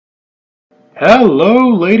Hello,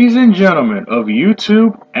 ladies and gentlemen of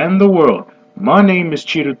YouTube and the world. My name is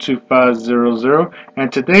Cheeto2500,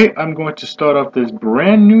 and today I'm going to start off this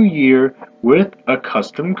brand new year with a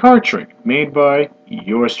custom card trick made by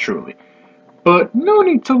yours truly. But no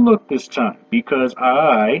need to look this time because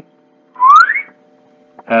I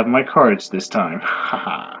have my cards this time.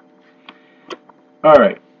 Haha.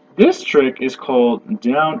 Alright, this trick is called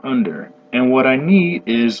Down Under, and what I need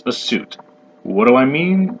is a suit. What do I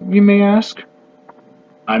mean, you may ask?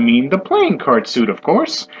 I mean the playing card suit, of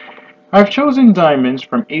course. I've chosen diamonds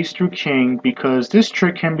from ace through king because this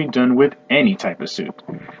trick can be done with any type of suit.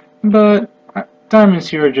 But diamonds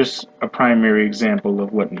here are just a primary example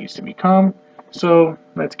of what needs to become, so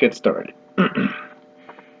let's get started.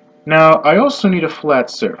 Now, I also need a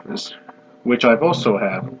flat surface, which I've also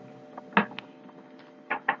have.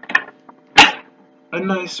 A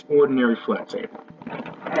nice ordinary flat table.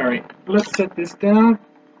 Alright, let's set this down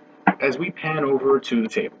as we pan over to the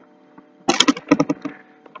table.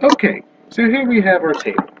 Okay, so here we have our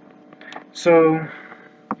table. So,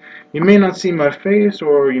 you may not see my face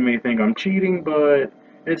or you may think I'm cheating, but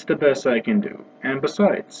it's the best I can do. And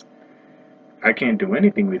besides, I can't do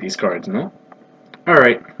anything with these cards, no?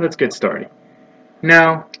 Alright, let's get started.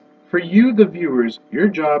 Now, for you, the viewers, your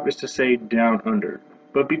job is to say down under.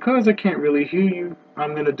 But because I can't really hear you,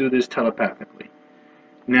 I'm going to do this telepathically.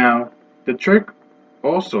 Now, the trick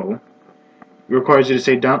also requires you to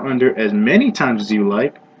say down under as many times as you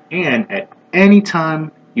like and at any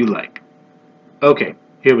time you like. Okay,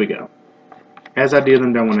 here we go. As I deal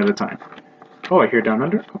them down one at a time. Oh, I hear down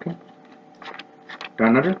under? Okay.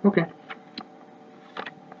 Down under? Okay.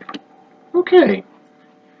 Okay.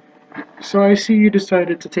 So I see you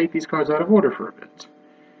decided to take these cards out of order for a bit.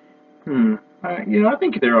 Yeah, I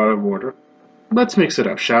think they're out of order. Let's mix it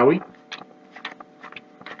up, shall we?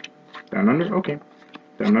 Down under? Okay.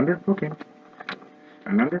 Down under? Okay.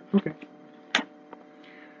 Down under? Okay.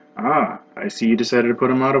 Ah, I see you decided to put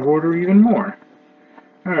them out of order even more.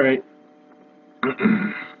 Alright.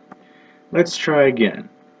 Let's try again.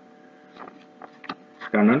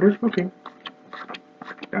 Down under? Okay.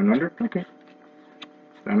 Down under? Okay.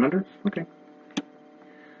 Down under? Okay.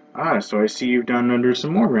 Ah, so I see you've down under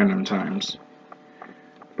some more random times.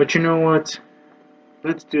 But you know what?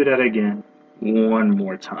 Let's do that again one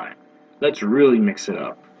more time. Let's really mix it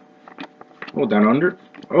up. Oh, down under?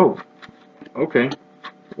 Oh, okay.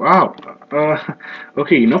 Wow.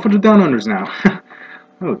 Okay, enough of the down unders now.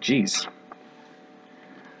 Oh, jeez.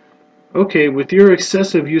 Okay, with your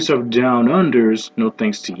excessive use of down unders, no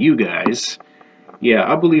thanks to you guys,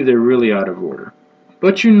 yeah, I believe they're really out of order.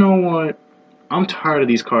 But you know what? I'm tired of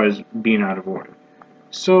these cards being out of order.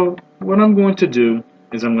 So, what I'm going to do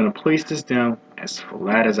is I'm going to place this down as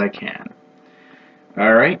flat as I can.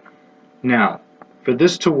 Alright? Now, for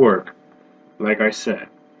this to work, like I said,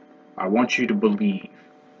 I want you to believe.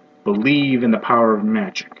 Believe in the power of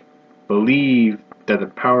magic. Believe that the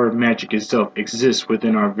power of magic itself exists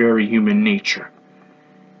within our very human nature.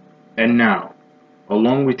 And now,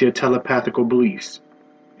 along with your telepathical beliefs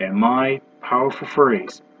and my powerful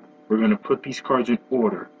phrase, we're going to put these cards in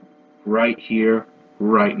order right here,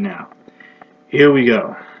 right now. Here we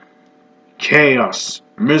go. Chaos,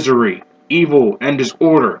 misery, evil, and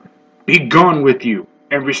disorder, be gone with you,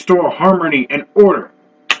 and restore harmony and order.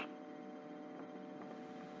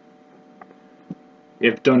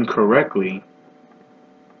 If done correctly,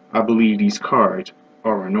 I believe these cards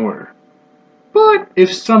are in order. But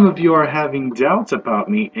if some of you are having doubts about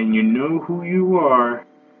me and you know who you are,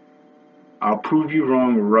 I'll prove you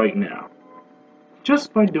wrong right now.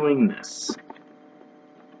 Just by doing this.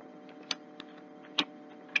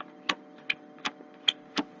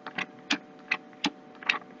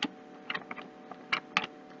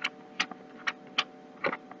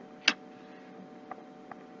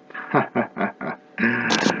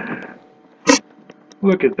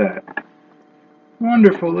 Look at that.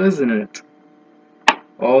 Wonderful, isn't it?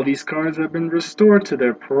 All these cards have been restored to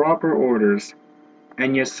their proper orders,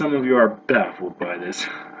 and yet some of you are baffled by this.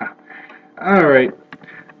 Alright,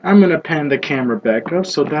 I'm going to pan the camera back up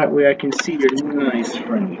so that way I can see your nice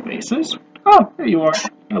friendly faces. Oh, there you are.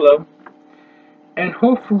 Hello. And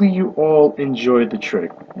hopefully you all enjoyed the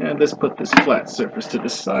trick. And let's put this flat surface to the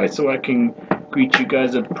side so I can greet you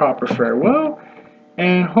guys a proper farewell.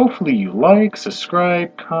 And hopefully you like,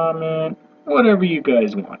 subscribe, comment, whatever you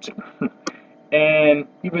guys want to. And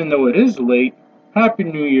even though it is late, Happy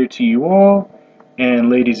New Year to you all. And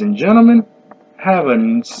ladies and gentlemen, have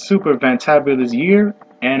a super fantabulous year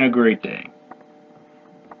and a great day.